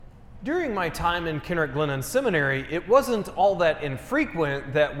During my time in Kennewick Glennon Seminary, it wasn't all that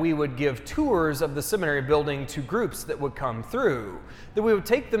infrequent that we would give tours of the seminary building to groups that would come through. That we would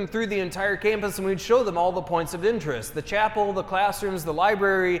take them through the entire campus and we'd show them all the points of interest, the chapel, the classrooms, the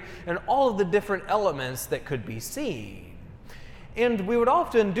library, and all of the different elements that could be seen. And we would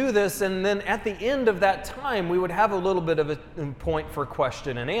often do this, and then at the end of that time, we would have a little bit of a point for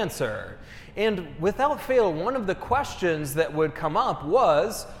question and answer. And without fail, one of the questions that would come up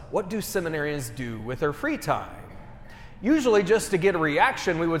was, what do seminarians do with their free time? Usually just to get a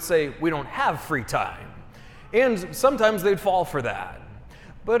reaction, we would say, we don't have free time. And sometimes they'd fall for that.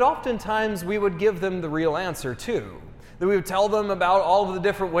 But oftentimes we would give them the real answer too. That we would tell them about all of the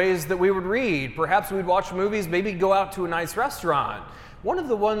different ways that we would read. Perhaps we'd watch movies, maybe go out to a nice restaurant. One of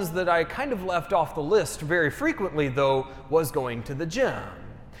the ones that I kind of left off the list very frequently, though, was going to the gym.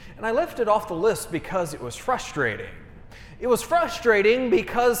 And I left it off the list because it was frustrating. It was frustrating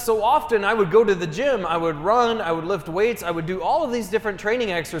because so often I would go to the gym, I would run, I would lift weights, I would do all of these different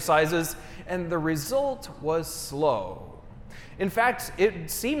training exercises, and the result was slow. In fact, it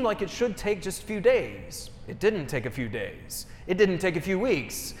seemed like it should take just a few days. It didn't take a few days. It didn't take a few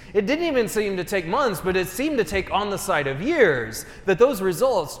weeks. It didn't even seem to take months, but it seemed to take on the side of years, that those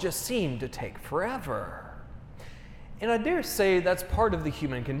results just seemed to take forever. And I dare say that's part of the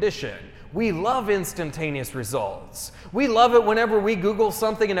human condition. We love instantaneous results. We love it whenever we Google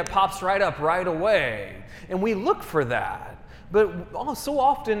something and it pops right up right away. And we look for that. But so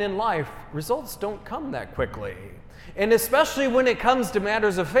often in life, results don't come that quickly. And especially when it comes to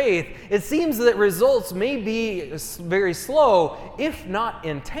matters of faith, it seems that results may be very slow, if not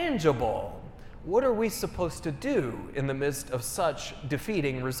intangible. What are we supposed to do in the midst of such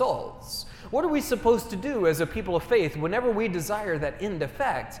defeating results? What are we supposed to do as a people of faith whenever we desire that end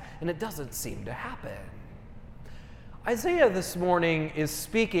effect and it doesn't seem to happen? Isaiah this morning is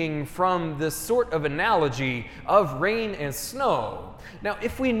speaking from this sort of analogy of rain and snow. Now,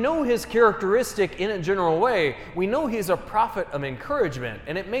 if we know his characteristic in a general way, we know he's a prophet of encouragement,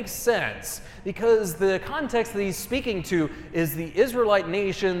 and it makes sense because the context that he's speaking to is the Israelite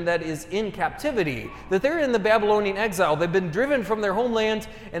nation that is in captivity, that they're in the Babylonian exile. They've been driven from their homeland,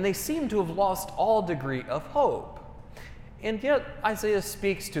 and they seem to have lost all degree of hope. And yet, Isaiah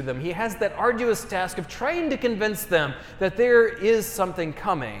speaks to them. He has that arduous task of trying to convince them that there is something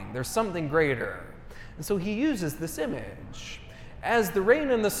coming, there's something greater. And so he uses this image. As the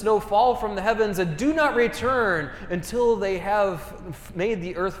rain and the snow fall from the heavens and do not return until they have made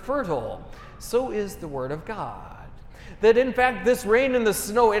the earth fertile, so is the word of God. That in fact, this rain and the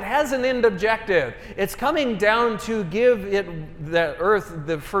snow, it has an end objective. It's coming down to give the earth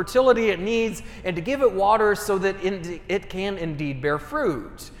the fertility it needs and to give it water so that it can indeed bear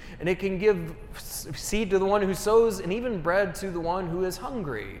fruit. And it can give seed to the one who sows and even bread to the one who is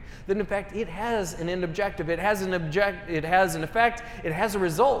hungry. That in fact, it has an end objective. It has an effect. It has a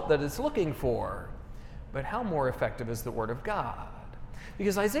result that it's looking for. But how more effective is the word of God?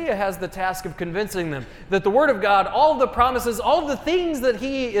 Because Isaiah has the task of convincing them that the Word of God, all the promises, all the things that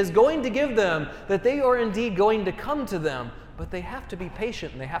he is going to give them, that they are indeed going to come to them, but they have to be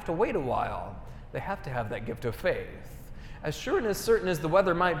patient and they have to wait a while. They have to have that gift of faith. As sure and as certain as the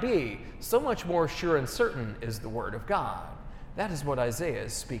weather might be, so much more sure and certain is the Word of God. That is what Isaiah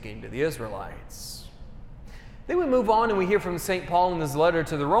is speaking to the Israelites. Then we move on and we hear from St. Paul in his letter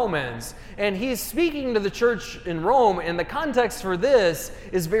to the Romans. And he's speaking to the church in Rome, and the context for this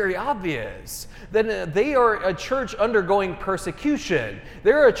is very obvious. That they are a church undergoing persecution.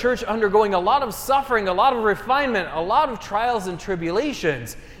 They're a church undergoing a lot of suffering, a lot of refinement, a lot of trials and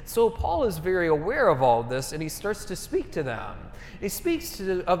tribulations. So Paul is very aware of all this, and he starts to speak to them. He speaks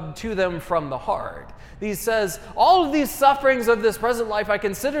to them from the heart. He says, all of these sufferings of this present life, I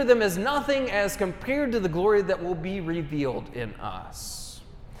consider them as nothing as compared to the glory that will be revealed in us.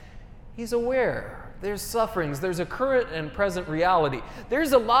 He's aware. There's sufferings. There's a current and present reality.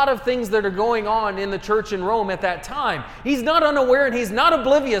 There's a lot of things that are going on in the church in Rome at that time. He's not unaware and he's not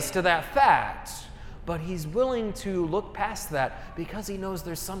oblivious to that fact. But he's willing to look past that because he knows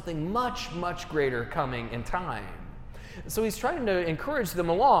there's something much, much greater coming in time. So he's trying to encourage them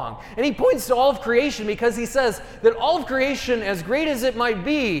along. And he points to all of creation because he says that all of creation, as great as it might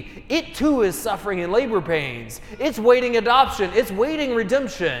be, it too is suffering and labor pains. It's waiting adoption. It's waiting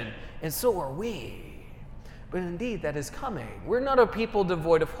redemption. And so are we. But indeed, that is coming. We're not a people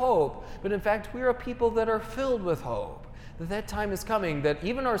devoid of hope, but in fact, we're a people that are filled with hope. That time is coming, that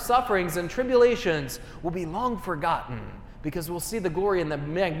even our sufferings and tribulations will be long forgotten because we'll see the glory and the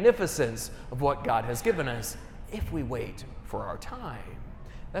magnificence of what God has given us if we wait for our time.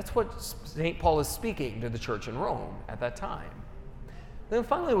 That's what St. Paul is speaking to the church in Rome at that time. Then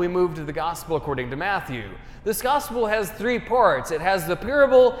finally we move to the gospel according to Matthew. This gospel has three parts. It has the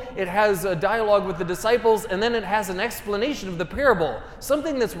parable, it has a dialogue with the disciples, and then it has an explanation of the parable,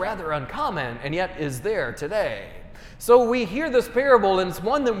 something that's rather uncommon and yet is there today. So we hear this parable, and it's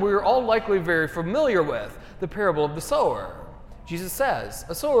one that we're all likely very familiar with, the parable of the sower. Jesus says,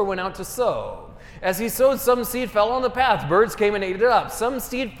 a sower went out to sow. As he sowed, some seed fell on the path. Birds came and ate it up. Some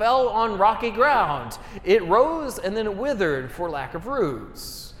seed fell on rocky ground. It rose and then it withered for lack of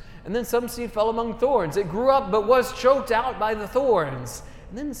roots. And then some seed fell among thorns. It grew up but was choked out by the thorns.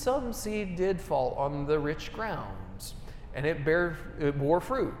 And then some seed did fall on the rich ground. And it bore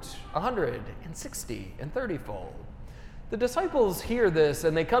fruit, 160 and 30-fold. The disciples hear this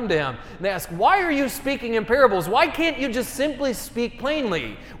and they come to him and they ask, why are you speaking in parables? Why can't you just simply speak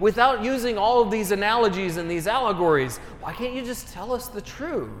plainly without using all of these analogies and these allegories? Why can't you just tell us the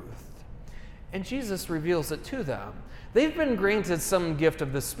truth? And Jesus reveals it to them. They've been granted some gift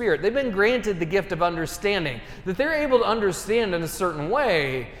of the Spirit. They've been granted the gift of understanding, that they're able to understand in a certain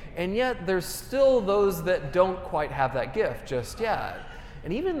way, and yet there's still those that don't quite have that gift just yet.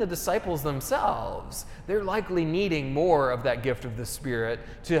 And even the disciples themselves, they're likely needing more of that gift of the Spirit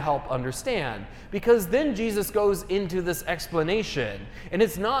to help understand. Because then Jesus goes into this explanation. And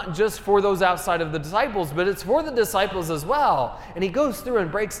it's not just for those outside of the disciples, but it's for the disciples as well. And he goes through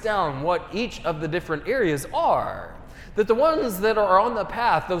and breaks down what each of the different areas are. That the ones that are on the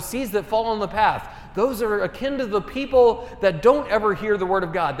path, those seeds that fall on the path, those are akin to the people that don't ever hear the word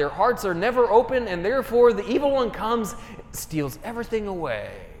of God. Their hearts are never open, and therefore the evil one comes, steals everything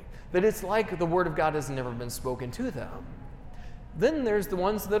away. That it's like the word of God has never been spoken to them. Then there's the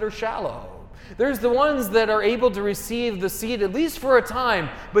ones that are shallow. There's the ones that are able to receive the seed at least for a time,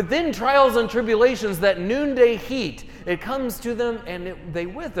 but then trials and tribulations, that noonday heat, it comes to them and they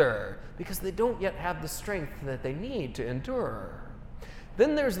wither because they don't yet have the strength that they need to endure.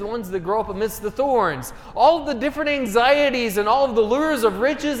 Then there's the ones that grow up amidst the thorns, all of the different anxieties and all of the lures of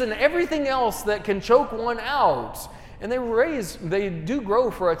riches and everything else that can choke one out. And they do grow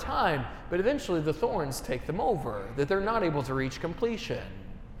for a time, but eventually the thorns take them over, that they're not able to reach completion.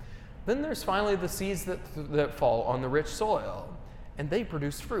 Then there's finally the seeds that fall on the rich soil, and they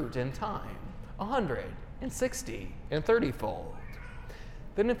produce fruit in time, 160 and 30-fold.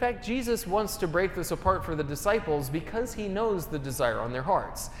 Then in fact, Jesus wants to break this apart for the disciples because he knows the desire on their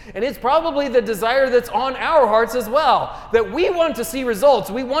hearts. And it's probably the desire that's on our hearts as well, that we want to see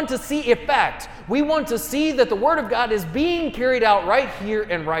results, we want to see effect, we want to see that the Word of God is being carried out right here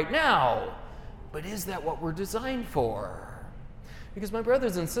and right now. But is that what we're designed for? Because my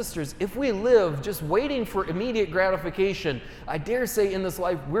brothers and sisters, if we live just waiting for immediate gratification, I dare say in this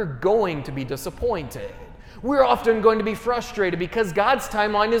life we're going to be disappointed. We're often going to be frustrated because God's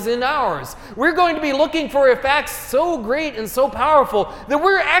timeline is in ours. We're going to be looking for effects so great and so powerful that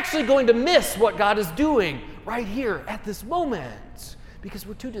we're actually going to miss what God is doing right here at this moment because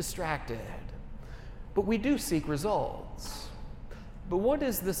we're too distracted. But we do seek results. But what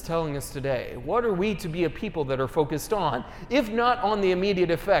is this telling us today? What are we to be a people that are focused on? If not on the immediate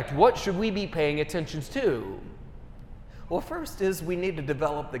effect, what should we be paying attention to? Well, first is we need to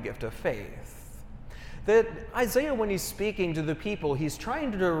develop the gift of faith. That Isaiah, when he's speaking to the people, he's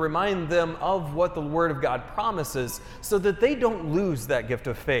trying to remind them of what the Word of God promises so that they don't lose that gift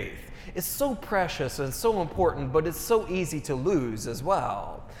of faith. It's so precious and so important, but it's so easy to lose as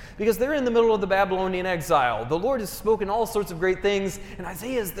well. Because they're in the middle of the Babylonian exile. The Lord has spoken all sorts of great things, and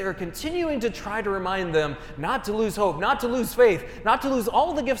Isaiah is there continuing to try to remind them not to lose hope, not to lose faith, not to lose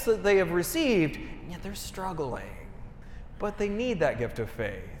all the gifts that they have received, and yet they're struggling. But they need that gift of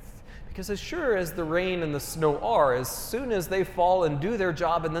faith. Because as sure as the rain and the snow are, as soon as they fall and do their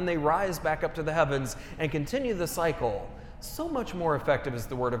job and then they rise back up to the heavens and continue the cycle, so much more effective is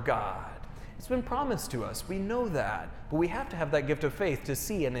the Word of God. It's been promised to us. We know that. But we have to have that gift of faith to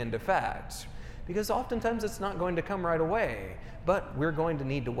see an end effect. Because oftentimes it's not going to come right away. But we're going to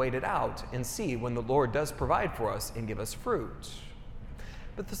need to wait it out and see when the Lord does provide for us and give us fruit.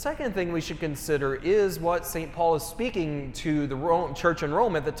 But the second thing we should consider is what St. Paul is speaking to the church in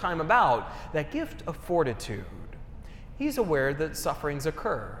Rome at the time about, that gift of fortitude. He's aware that sufferings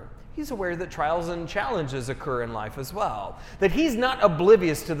occur. He's aware that trials and challenges occur in life as well. That he's not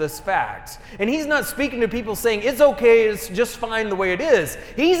oblivious to this fact. And he's not speaking to people saying, it's okay, it's just fine the way it is.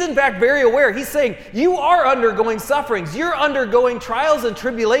 He's in fact very aware. He's saying, you are undergoing sufferings. You're undergoing trials and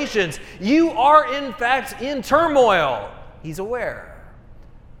tribulations. You are in fact in turmoil. He's aware.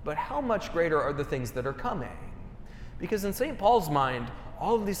 But how much greater are the things that are coming? Because in St. Paul's mind,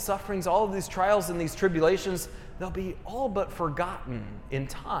 all of these sufferings, all of these trials and these tribulations, they'll be all but forgotten in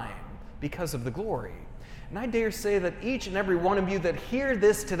time because of the glory. And I dare say that each and every one of you that hear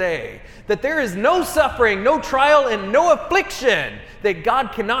this today, that there is no suffering, no trial, and no affliction that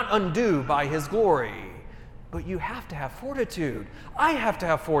God cannot undo by His glory. But you have to have fortitude. I have to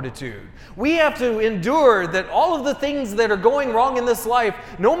have fortitude. We have to endure that all of the things that are going wrong in this life,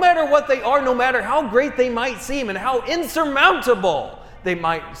 no matter what they are, no matter how great they might seem and how insurmountable they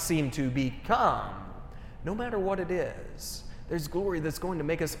might seem to become, no matter what it is, there's glory that's going to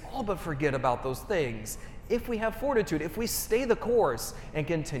make us all but forget about those things if we have fortitude, if we stay the course and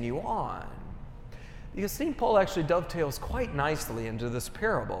continue on. Because St. Paul actually dovetails quite nicely into this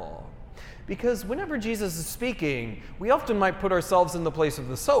parable. Because whenever Jesus is speaking, we often might put ourselves in the place of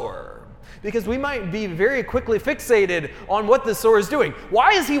the sower. Because we might be very quickly fixated on what the sower is doing.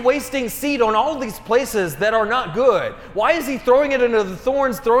 Why is he wasting seed on all these places that are not good? Why is he throwing it into the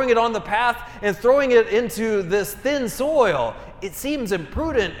thorns, throwing it on the path, and throwing it into this thin soil? It seems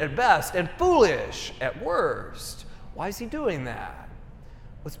imprudent at best and foolish at worst. Why is he doing that?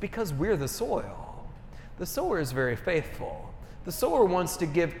 Well, it's because we're the soil. The sower is very faithful. The sower wants to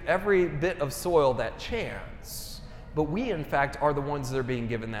give every bit of soil that chance, but we, in fact, are the ones that are being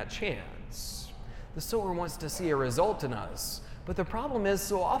given that chance. The sower wants to see a result in us, but the problem is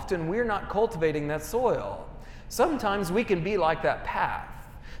so often we're not cultivating that soil. Sometimes we can be like that path.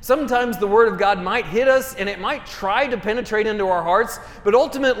 Sometimes the Word of God might hit us and it might try to penetrate into our hearts, but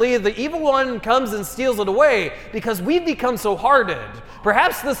ultimately the evil one comes and steals it away because we've become so hardened.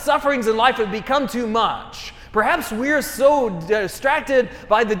 Perhaps the sufferings in life have become too much. Perhaps we're so distracted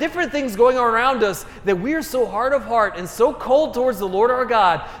by the different things going on around us that we're so hard of heart and so cold towards the Lord our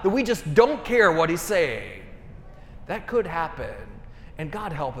God that we just don't care what He's saying. That could happen, and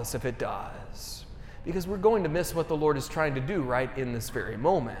God help us if it does, because we're going to miss what the Lord is trying to do right in this very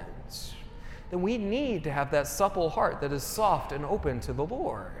moment. Then we need to have that supple heart that is soft and open to the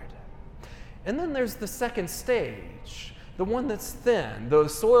Lord. And then there's the second stage, the one that's thin, the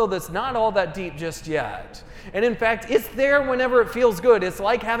soil that's not all that deep just yet. And in fact, it's there whenever it feels good. It's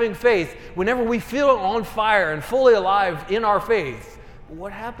like having faith whenever we feel on fire and fully alive in our faith. But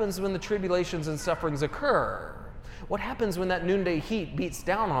what happens when the tribulations and sufferings occur? What happens when that noonday heat beats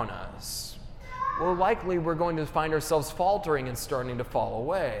down on us? Well, likely we're going to find ourselves faltering and starting to fall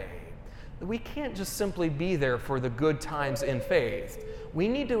away. We can't just simply be there for the good times in faith. We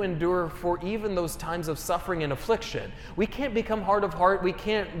need to endure for even those times of suffering and affliction. We can't become hard of heart. We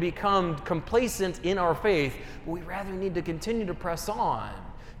can't become complacent in our faith. But we rather need to continue to press on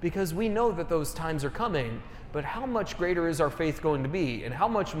because we know that those times are coming. But how much greater is our faith going to be? And how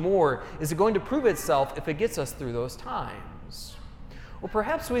much more is it going to prove itself if it gets us through those times? Well,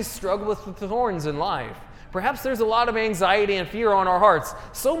 perhaps we struggle with the thorns in life. Perhaps there's a lot of anxiety and fear on our hearts,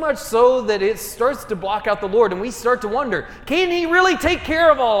 so much so that it starts to block out the Lord, and we start to wonder, can He really take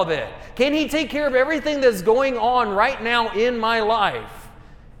care of all of it? Can He take care of everything that's going on right now in my life?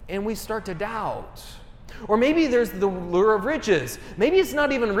 And we start to doubt. Or maybe there's the lure of riches. Maybe it's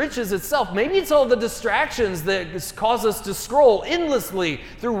not even riches itself. Maybe it's all the distractions that cause us to scroll endlessly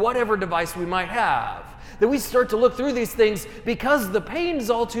through whatever device we might have. That we start to look through these things because the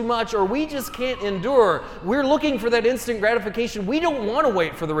pain's all too much or we just can't endure. We're looking for that instant gratification. We don't want to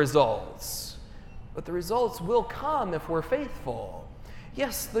wait for the results. But the results will come if we're faithful.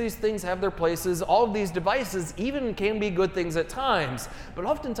 Yes, these things have their places. All of these devices even can be good things at times. But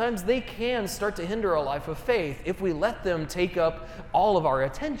oftentimes they can start to hinder a life of faith if we let them take up all of our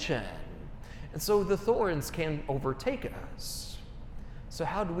attention. And so the thorns can overtake us. So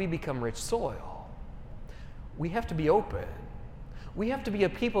how do we become rich soil? We have to be open. We have to be a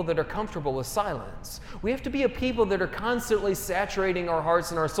people that are comfortable with silence. We have to be a people that are constantly saturating our hearts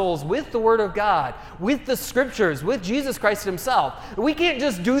and our souls with the Word of God, with the Scriptures, with Jesus Christ Himself. We can't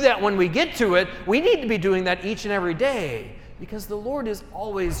just do that when we get to it. We need to be doing that each and every day because the Lord is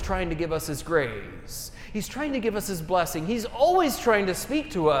always trying to give us His grace. He's trying to give us His blessing. He's always trying to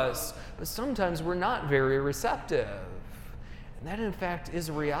speak to us, but sometimes we're not very receptive. And that, in fact, is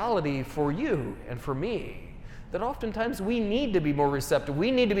a reality for you and for me. That oftentimes we need to be more receptive.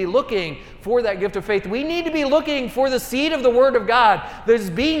 We need to be looking for that gift of faith. We need to be looking for the seed of the Word of God that is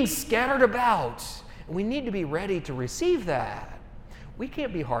being scattered about. And we need to be ready to receive that. We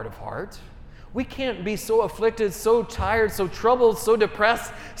can't be hard of heart. We can't be so afflicted, so tired, so troubled, so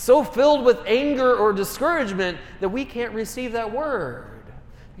depressed, so filled with anger or discouragement that we can't receive that Word.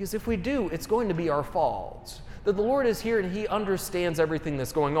 Because if we do, it's going to be our fault. That the Lord is here and He understands everything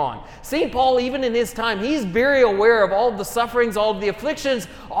that's going on. St. Paul, even in his time, he's very aware of all of the sufferings, all of the afflictions,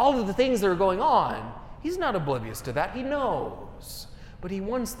 all of the things that are going on. He's not oblivious to that. He knows. But he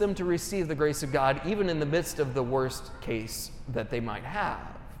wants them to receive the grace of God even in the midst of the worst case that they might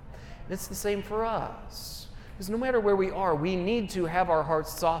have. It's the same for us. Because no matter where we are, we need to have our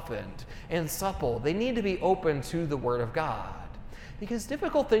hearts softened and supple. They need to be open to the Word of God. Because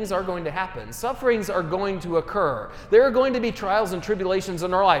difficult things are going to happen. Sufferings are going to occur. There are going to be trials and tribulations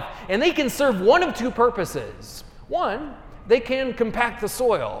in our life. And they can serve one of two purposes. One, they can compact the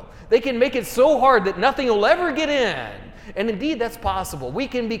soil. They can make it so hard that nothing will ever get in. And indeed, that's possible. We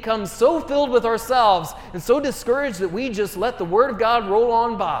can become so filled with ourselves and so discouraged that we just let the Word of God roll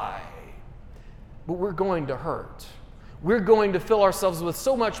on by. But we're going to hurt. We're going to fill ourselves with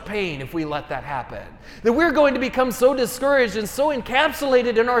so much pain if we let that happen. That we're going to become so discouraged and so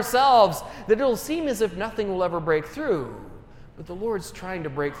encapsulated in ourselves that it'll seem as if nothing will ever break through. But the Lord's trying to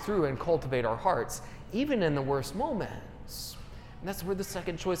break through and cultivate our hearts, even in the worst moments. And that's where the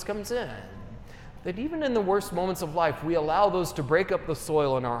second choice comes in. That even in the worst moments of life, we allow those to break up the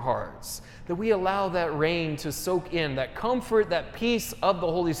soil in our hearts. That we allow that rain to soak in, that comfort, that peace of the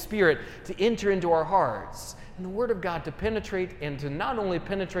Holy Spirit to enter into our hearts. And the Word of God to penetrate, and to not only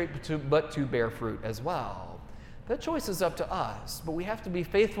penetrate, but to bear fruit as well. That choice is up to us, but we have to be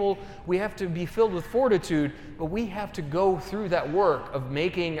faithful, we have to be filled with fortitude, but we have to go through that work of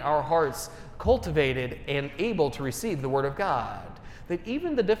making our hearts cultivated and able to receive the Word of God. That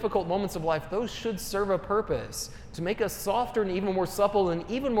even the difficult moments of life, those should serve a purpose to make us softer and even more supple and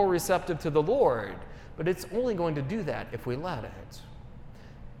even more receptive to the Lord. But it's only going to do that if we let it.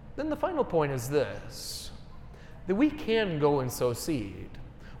 Then the final point is this. That we can go and sow seed.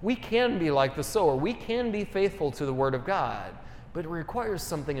 We can be like the sower. We can be faithful to the Word of God, but it requires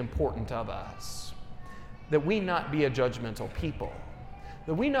something important of us. That we not be a judgmental people.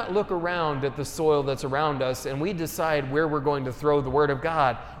 That we not look around at the soil that's around us and we decide where we're going to throw the Word of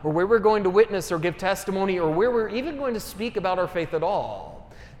God, or where we're going to witness or give testimony, or where we're even going to speak about our faith at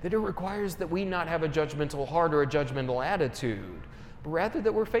all. That it requires that we not have a judgmental heart or a judgmental attitude, but rather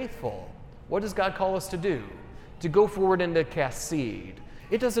that we're faithful. What does God call us to do? To go forward and to cast seed.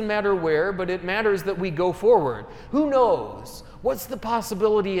 It doesn't matter where, but it matters that we go forward. Who knows? What's the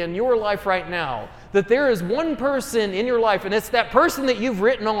possibility in your life right now that there is one person in your life, and it's that person that you've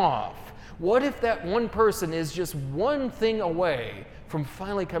written off? What if that one person is just one thing away from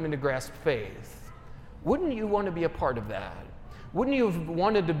finally coming to grasp faith? Wouldn't you want to be a part of that? Wouldn't you have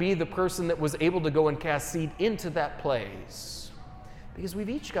wanted to be the person that was able to go and cast seed into that place? Because we've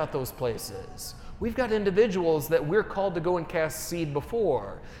each got those places. We've got individuals that we're called to go and cast seed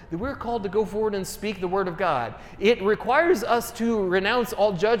before, that we're called to go forward and speak the Word of God. It requires us to renounce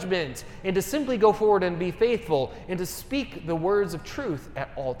all judgment and to simply go forward and be faithful and to speak the words of truth at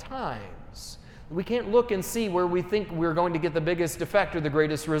all times. We can't look and see where we think we're going to get the biggest effect or the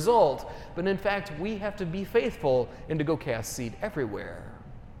greatest result, but in fact, we have to be faithful and to go cast seed everywhere.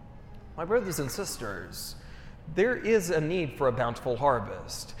 My brothers and sisters, there is a need for a bountiful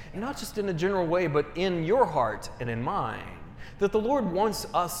harvest, and not just in a general way, but in your heart and in mine. That the Lord wants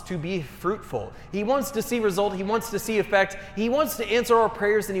us to be fruitful. He wants to see result. He wants to see effect. He wants to answer our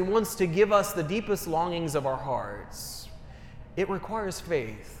prayers, and He wants to give us the deepest longings of our hearts. It requires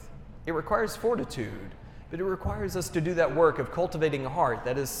faith. It requires fortitude, but it requires us to do that work of cultivating a heart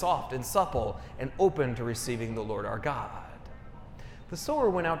that is soft and supple and open to receiving the Lord our God. The sower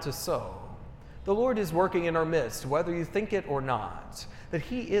went out to sow. The Lord is working in our midst, whether you think it or not, that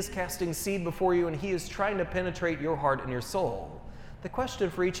He is casting seed before you and He is trying to penetrate your heart and your soul. The question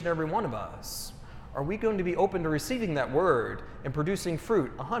for each and every one of us, are we going to be open to receiving that word and producing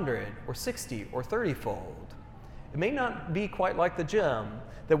fruit 100 or 60 or 30-fold? It may not be quite like the gym,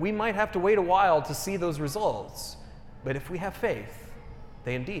 that we might have to wait a while to see those results, but if we have faith,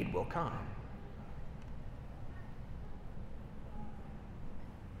 they indeed will come.